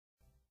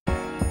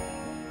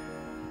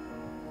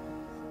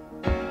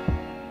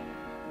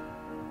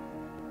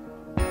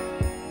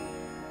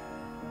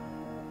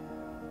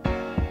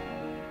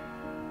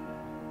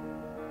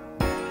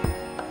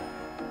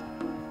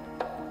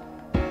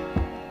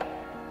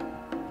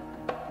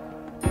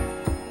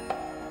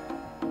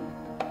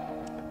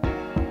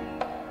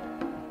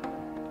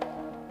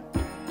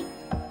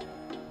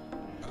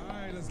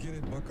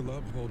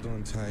Hold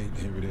on tight.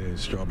 Here it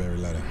is. Strawberry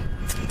letter.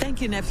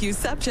 Thank you, nephew.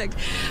 Subject: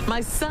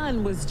 my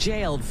son was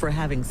jailed for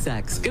having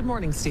sex. Good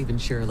morning, Stephen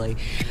Shirley.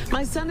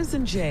 My son is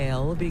in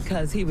jail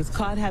because he was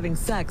caught having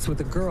sex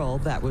with a girl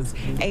that was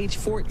age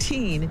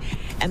 14,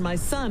 and my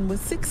son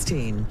was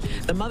 16.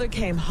 The mother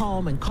came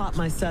home and caught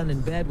my son in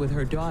bed with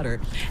her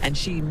daughter, and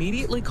she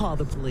immediately called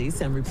the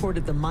police and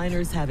reported the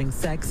minors having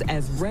sex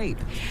as rape.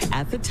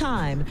 At the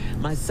time,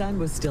 my son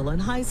was still in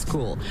high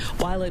school.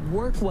 While at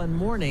work one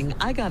morning,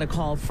 I got a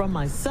call from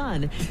my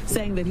son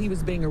saying that he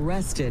was being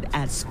arrested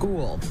at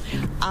school.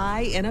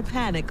 I, in a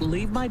panic,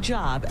 leave my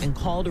job and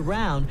called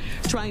around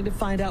trying to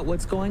find out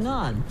what's going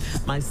on.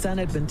 My son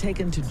had been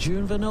taken to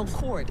juvenile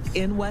court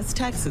in West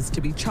Texas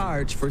to be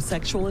charged for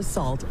sexual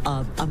assault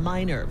of a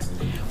minor.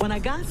 When I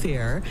got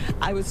there,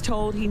 I was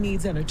told he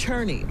needs an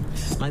attorney.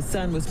 My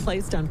son was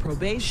placed on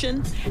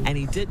probation, and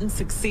he didn't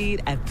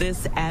succeed at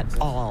this at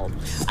all.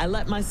 I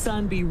let my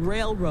son be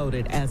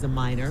railroaded as a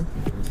minor.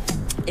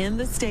 In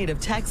the state of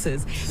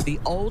Texas, the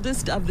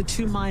oldest of the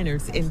two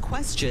minors in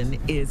question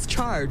is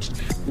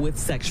charged with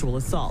sexual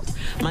assault.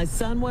 My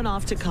son went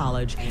off to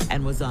college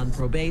and was on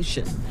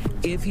probation.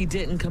 If he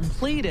didn't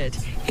complete it,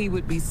 he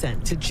would be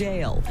sent to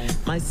jail.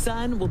 My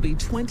son will be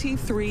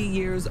 23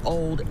 years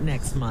old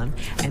next month,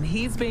 and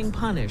he's being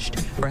punished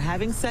for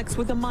having sex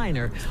with a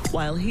minor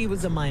while he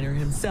was a minor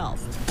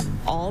himself.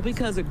 All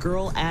because a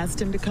girl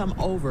asked him to come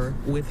over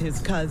with his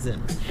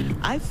cousin.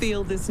 I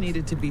feel this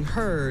needed to be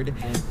heard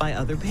by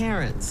other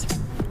parents.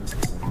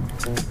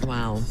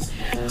 Wow.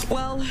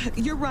 Well,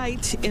 you're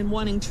right in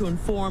wanting to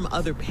inform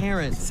other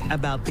parents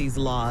about these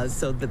laws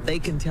so that they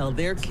can tell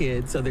their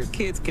kids, so their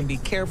kids can be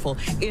careful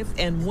if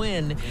and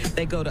when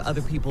they go to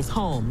other people's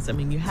homes. I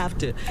mean, you have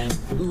to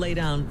lay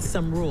down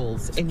some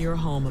rules in your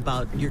home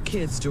about your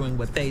kids doing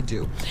what they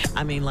do.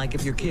 I mean, like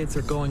if your kids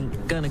are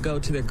gonna go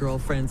to their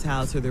girlfriend's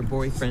house or their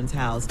boyfriend's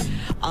house,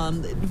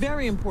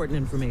 very important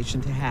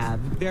information to have,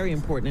 very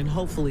important, and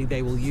hopefully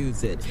they will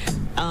use it.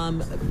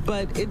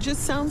 But it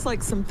just sounds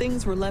like some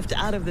things were left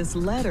out of this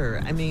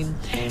letter. I mean,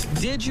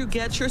 did you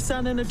get your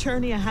son an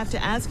attorney? I have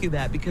to ask you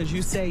that because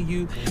you say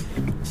you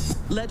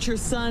let your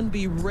son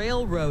be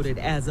railroaded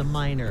as a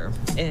minor.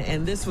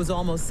 And this was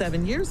almost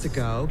 7 years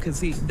ago because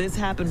this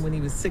happened when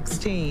he was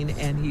 16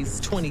 and he's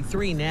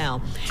 23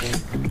 now.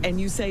 And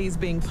you say he's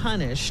being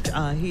punished.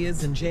 He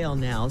is in jail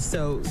now.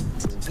 So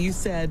you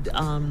said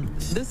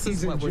this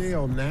is what he's in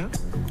jail now?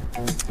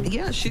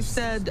 Yeah, she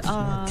said. It's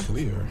not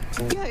clear.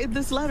 Yeah,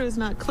 this letter is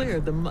not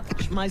clear.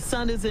 My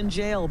son is in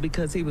jail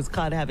because he was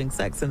caught having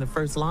sex in the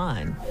first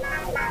line.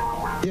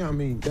 Yeah, I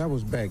mean, that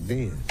was back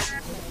then.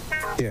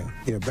 Yeah,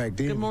 back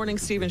then. Good morning,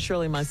 Stephen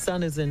Shirley. My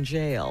son is in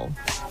jail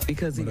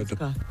because he was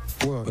caught.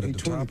 Well, he's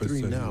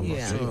 23 now. My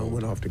Yeah. son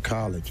went off to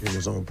college and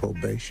was on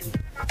probation.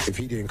 If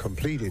he didn't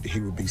complete it, he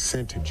would be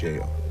sent to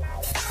jail.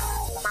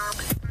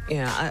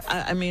 Yeah,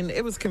 I mean,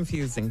 it was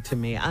confusing to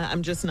me.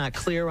 I'm just not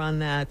clear on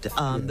that.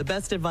 The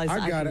best advice I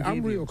got can it. I'm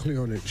give real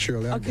clear on it,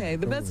 Shirley. Okay,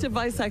 the best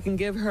advice I can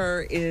give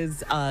her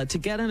is to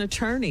get an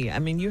attorney. I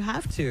mean, you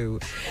have to.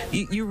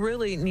 You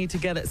really need to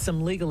get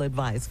some legal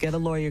advice. Get a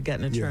lawyer,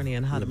 get an attorney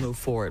on how to move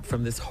forward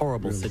from this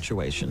horrible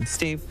situation.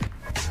 Steve?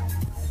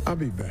 I'll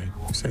be back.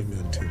 Say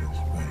nothing to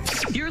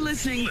this, man. You're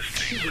listening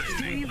to the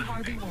Steve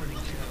Harvey Morning.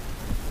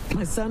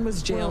 My son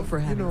was jailed for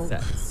having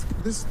sex.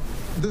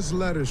 This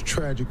letter is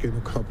tragic in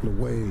a couple of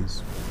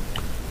ways.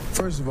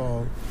 First of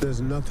all,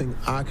 there's nothing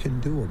I can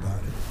do about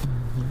it.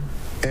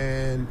 Mm-hmm.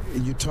 And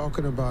you're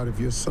talking about if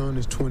your son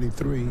is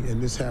 23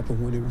 and this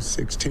happened when he was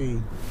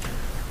 16,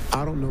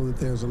 I don't know that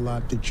there's a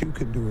lot that you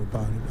can do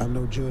about it. I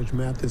know Judge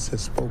Mathis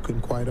has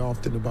spoken quite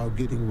often about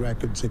getting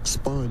records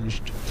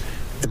expunged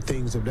and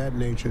things of that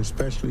nature,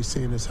 especially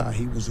seeing as how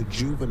he was a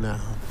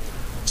juvenile.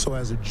 So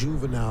as a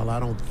juvenile,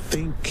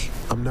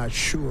 I'm not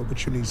sure,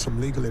 but you need some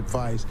legal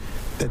advice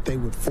that they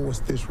would force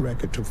this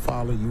record to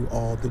follow you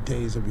all the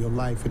days of your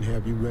life and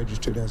have you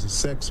registered as a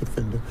sex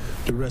offender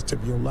the rest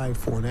of your life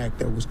for an act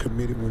that was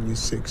committed when you're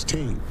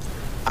 16.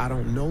 I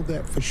don't know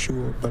that for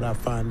sure, but I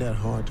find that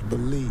hard to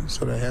believe.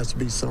 So there has to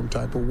be some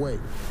type of way.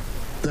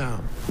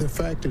 Now, the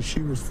fact that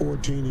she was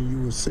 14 and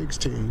you were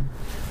 16,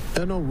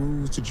 there are no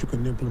rules that you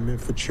can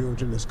implement for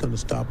children that's going to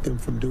stop them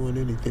from doing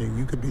anything.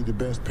 You can be the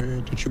best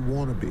parent that you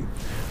want to be.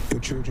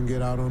 Your children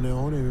get out on their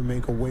own and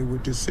make a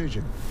wayward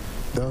decision.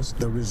 Thus,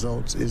 the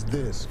results is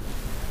this.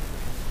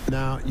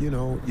 Now,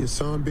 your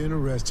son being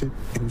arrested,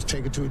 he was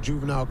taken to a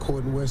juvenile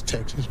court in West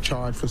Texas,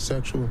 charged for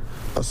sexual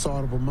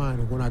assault of a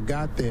minor. When I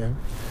got there,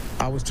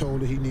 I was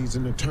told that he needs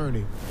an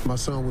attorney. My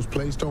son was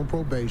placed on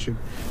probation.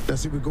 Now,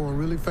 see, we're going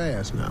really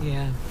fast now.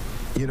 Yeah.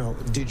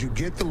 Did you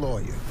get the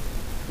lawyer?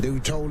 They were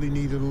told he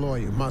needed a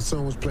lawyer. My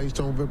son was placed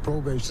on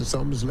probation.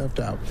 Something was left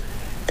out.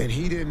 And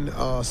he didn't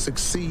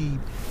succeed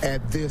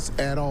at this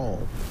at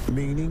all,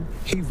 meaning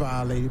he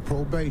violated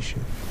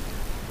probation.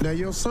 Now,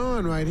 your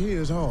son right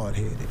here is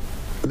hard-headed.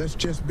 Let's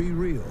just be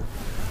real.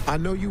 I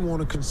know you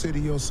want to consider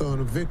your son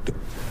a victim,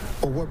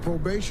 But what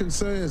probation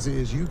says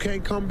is you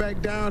can't come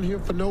back down here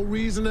for no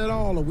reason at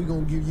all, or we're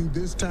going to give you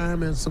this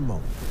time and some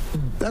more.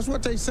 That's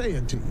what they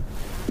saying to you.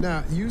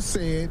 Now, you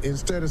said,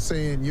 instead of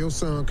saying your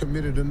son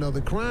committed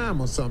another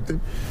crime or something,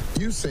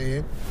 you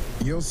said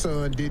your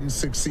son didn't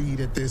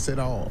succeed at this at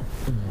all.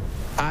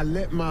 I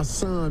let my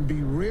son be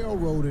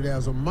railroaded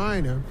as a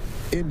minor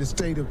in the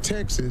state of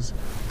Texas.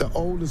 The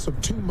oldest of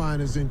two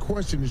minors in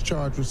question is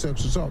charged with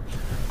sexual assault.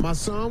 My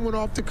son went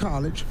off to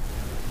college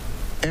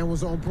and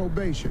was on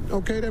probation.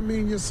 Okay, that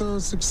means your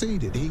son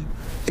succeeded.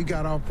 He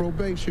got off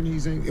probation.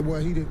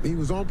 He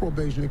was on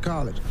probation in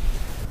college.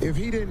 If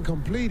he didn't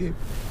complete it,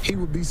 he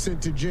would be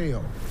sent to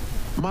jail.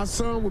 My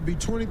son would be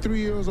 23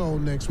 years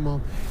old next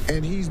month,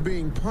 and he's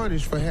being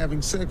punished for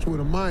having sex with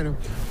a minor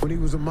when he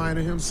was a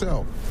minor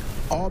himself.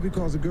 All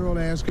because a girl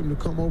asked him to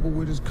come over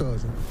with his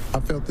cousin. I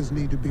felt this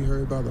need to be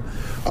heard by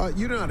the...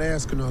 You're not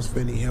asking us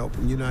for any help.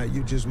 You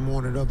just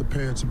wanted other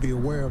parents to be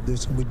aware of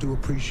this, and we do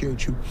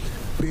appreciate you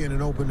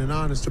being open and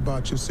honest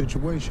about your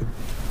situation.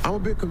 I'm a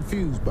bit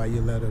confused by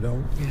your letter,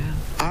 though.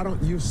 Yeah.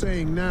 You're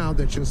saying now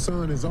that your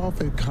son is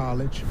off at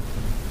college.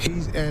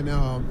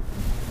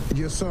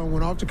 Your son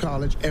went off to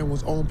college and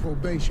was on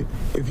probation.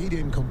 If he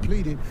didn't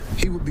complete it,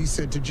 he would be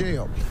sent to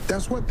jail.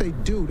 That's what they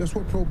do. That's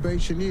what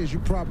probation is.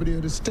 You're property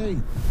of the state.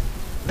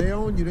 They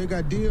own you. They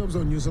got dibs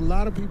on you. There's a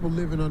lot of people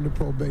living under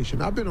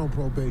probation. I've been on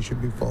probation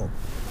before.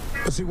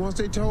 But see, once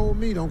they told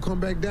me don't come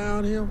back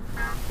down here,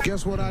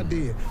 guess what I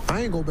did?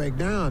 I ain't go back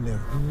down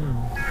there.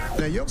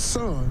 Now, your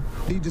son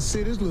need to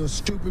sit his little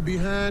stupid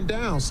behind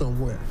down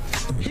somewhere.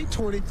 He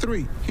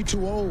 23. He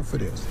too old for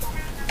this.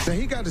 Now,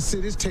 he got to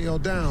sit his tail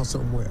down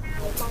somewhere.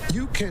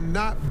 You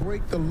cannot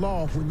break the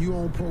law when you're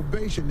on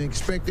probation and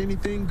expect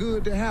anything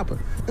good to happen.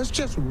 Let's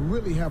just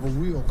really have a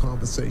real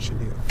conversation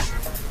here.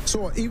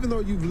 So even though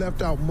you've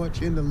left out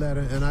much in the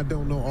letter and I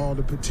don't know all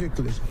the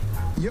particulars,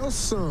 your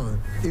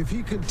son, if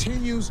he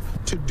continues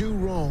to do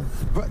wrong,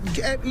 but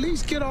at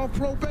least get off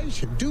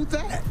probation. Do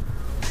that.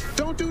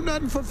 Don't do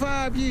nothing for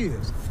 5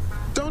 years.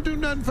 Don't do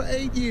nothing for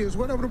 8 years,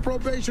 whatever the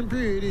probation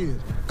period is.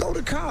 Go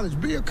to college.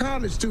 Be a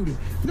college student.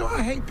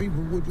 I hate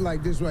people with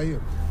like this right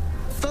here.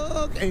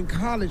 Thug and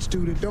college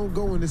student don't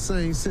go in the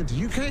same sentence.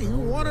 You can't. You're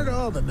one or the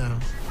other now.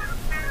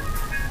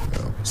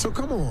 So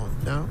come on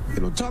now.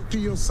 Talk to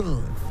your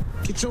son.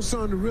 Get your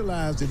son to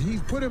realize that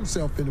he's put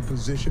himself in a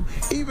position,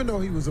 even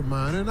though he was a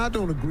minor, and I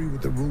don't agree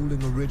with the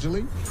ruling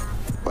originally,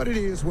 but it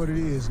is what it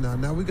is now.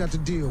 Now we got to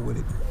deal with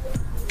it.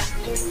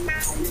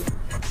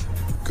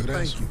 Good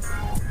answer. Thank you.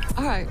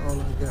 All right. All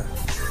I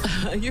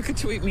got. You can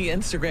tweet me,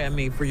 Instagram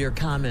me for your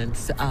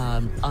comments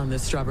on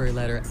this strawberry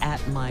letter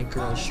at my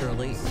girl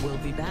Shirley. We'll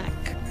be back.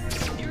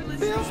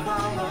 Bills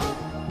pile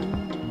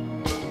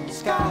up,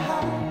 sky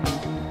high,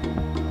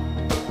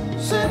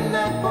 send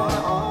that boy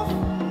off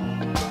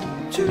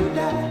to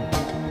die.